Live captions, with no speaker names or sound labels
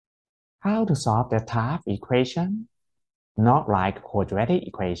How to solve the top equation? Not like quadratic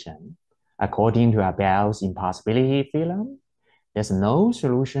equation. According to Abel's impossibility theorem, there's no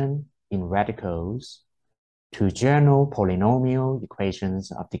solution in radicals to general polynomial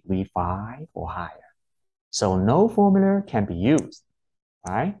equations of degree 5 or higher. So no formula can be used,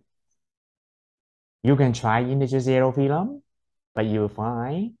 right? You can try integer zero theorem, but you'll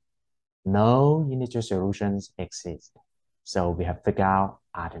find no integer solutions exist. So we have figured out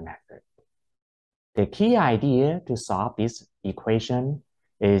other method. The key idea to solve this equation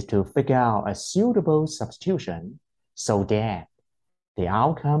is to figure out a suitable substitution so that the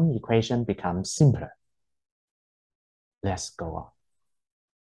outcome equation becomes simpler. Let's go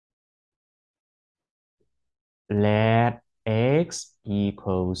on. Let x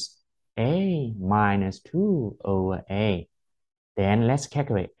equals a minus 2 over a. Then let's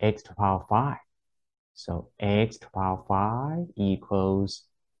calculate x to the power 5. So x to the power 5 equals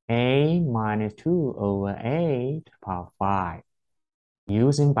a minus 2 over a to the power 5.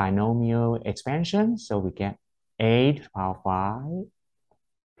 Using binomial expansion, so we get a to the power 5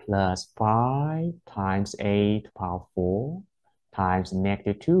 plus 5 times a to the power 4 times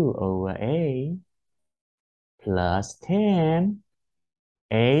negative 2 over a plus 10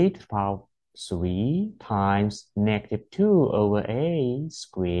 a to the power 3 times negative 2 over a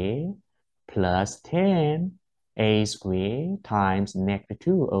squared plus 10 a squared times negative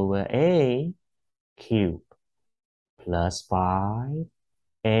 2 over a cubed plus 5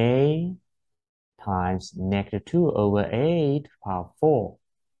 a times negative 2 over a to the power 4.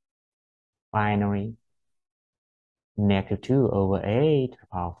 Finally, negative 2 over a to the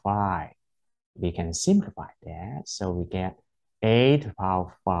power 5. We can simplify that. So we get a to the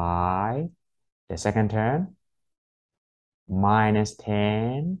power 5, the second term, minus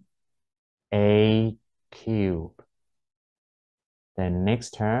 10 a cubed. The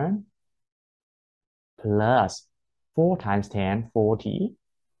next term, plus 4 times 10, 40.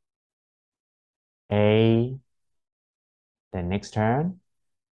 A, the next term,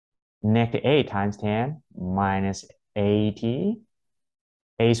 negative 8 times 10 minus 80.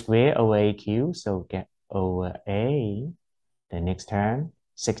 A squared over a cubed, so get over a. The next term,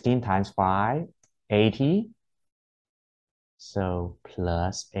 16 times 5, 80. So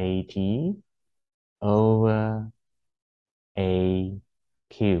plus 80 over a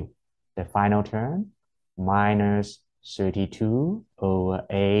cubed. The final term, minus 32 over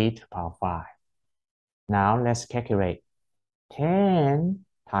a to the power 5. Now let's calculate 10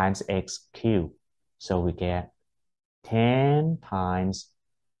 times x cubed. So we get 10 times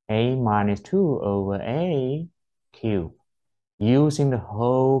a minus 2 over a cubed. Using the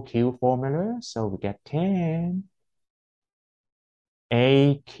whole cube formula, so we get 10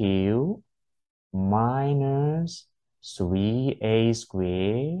 a cubed minus 3a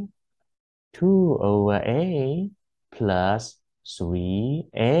squared 2 over a plus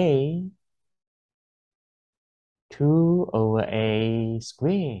 3a 2 over a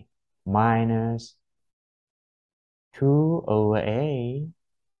squared minus 2 over a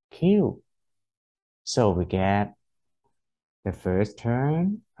cubed. So we get the first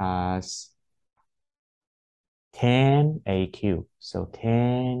term as 10a cubed. So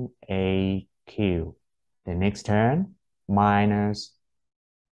 10a cubed. The next term minus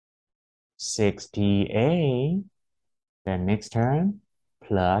 60a. The next term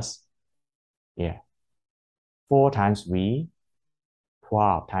plus, 4 times 3,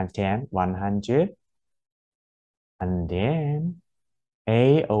 12 times 10, 100. And then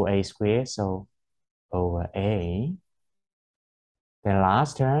a over a squared, so over a. The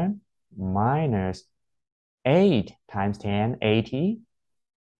last term minus 8 times 10, 80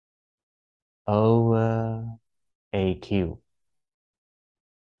 over a cubed.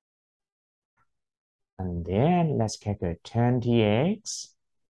 And then let's calculate 20x.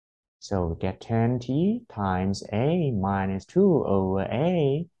 So we get 20 times a minus 2 over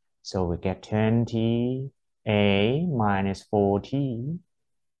a. So we get 20a minus 40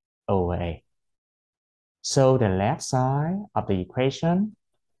 over a. So the left side of the equation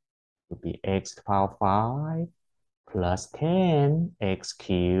would be x to the power 5 plus 10x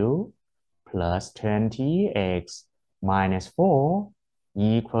cubed plus 20x minus 4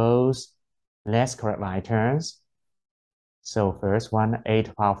 equals, let's correct line terms. So first one, a to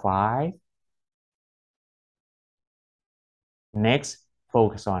the power 5. Next,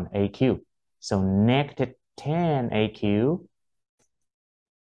 focus on a cubed. So negative 10a cubed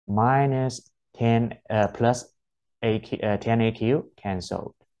minus 10 plus 10a cubed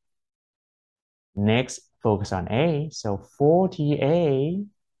canceled. Next, focus on a. So 40a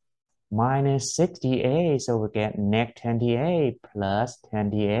minus 60a. So we get negative 20a plus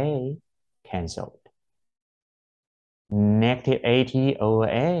 20a cancelled. Negative 80 over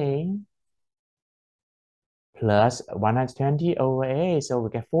A plus 120 over A. So we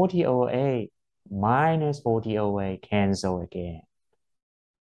get 40 over A minus 40 over A, cancel again.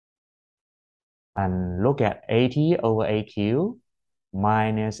 And look at 80 over A cubed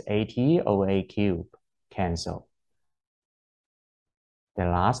minus 80 over A cubed, cancel. The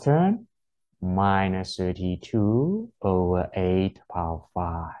last term, minus 32 over 8 power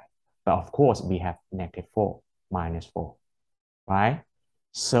 5. But of course, we have negative 4, minus 4, right?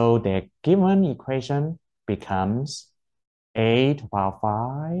 So the given equation becomes 8 power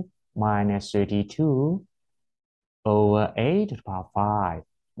 5 minus 32 over 8 power 5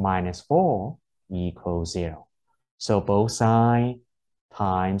 minus 4 equals 0. So both sides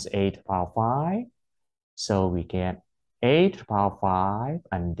times 8 power 5. So we get 8 power 5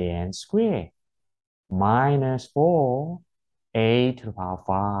 and then square minus 4, 8 to the power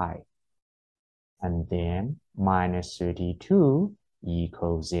 5, and then minus 32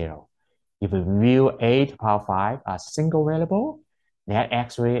 equals 0. If we view 8 to the power 5 as single variable, that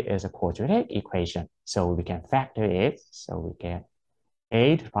actually is a quadratic equation. So we can factor it. So we get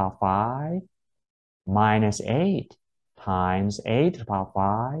 8 to the power 5 minus 8 times 8 to the power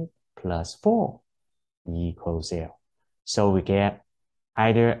 5 plus 4 equals 0. So we get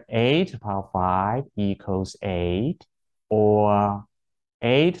either 8 to the power 5 equals 8 or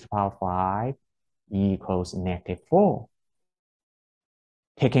 8 to the power 5 equals negative 4.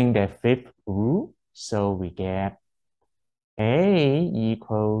 Taking the fifth rule, so we get A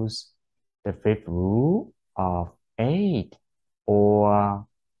equals the fifth rule of 8 or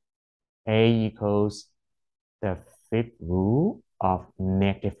A equals the fifth rule of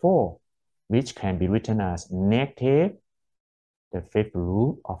negative 4, which can be written as negative the fifth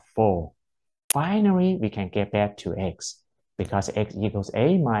rule of 4. Finally, we can get back to x because x equals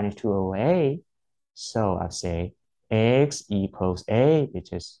a minus 2 over a. So I'll say x equals a,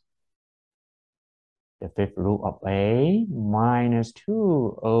 which is the fifth rule of a minus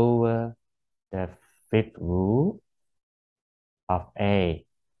 2 over the fifth rule of a.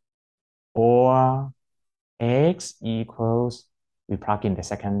 Or x equals, we plug in the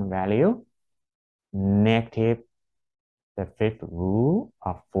second value, negative the fifth rule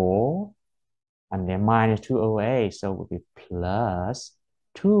of 4, and then minus 2 over a, so it will be plus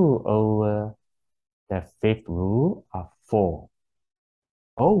 2 over the fifth rule of 4.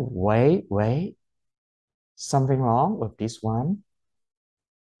 Oh, wait. Something wrong with this one.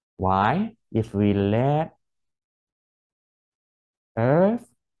 Why? If we let Earth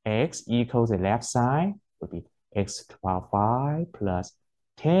x equals the left side, would be x to the power 5 plus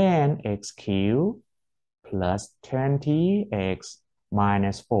 10x cubed plus 20x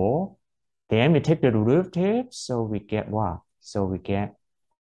minus 4. Then we take the derivative, so we get what? So we get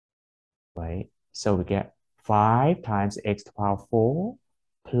 5 times x to the power 4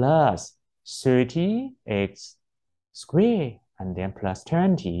 plus 30x squared and then plus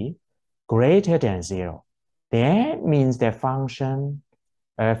 20 greater than 0. That means the function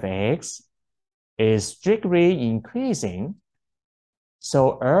of x is strictly increasing.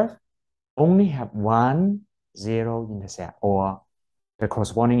 So Earth only have one zero intercept, or the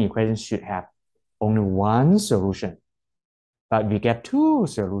corresponding equation should have only one solution. But we get two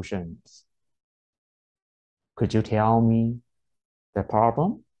solutions. Could you tell me the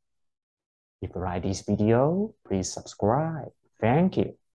problem? If you like this video, please subscribe. Thank you.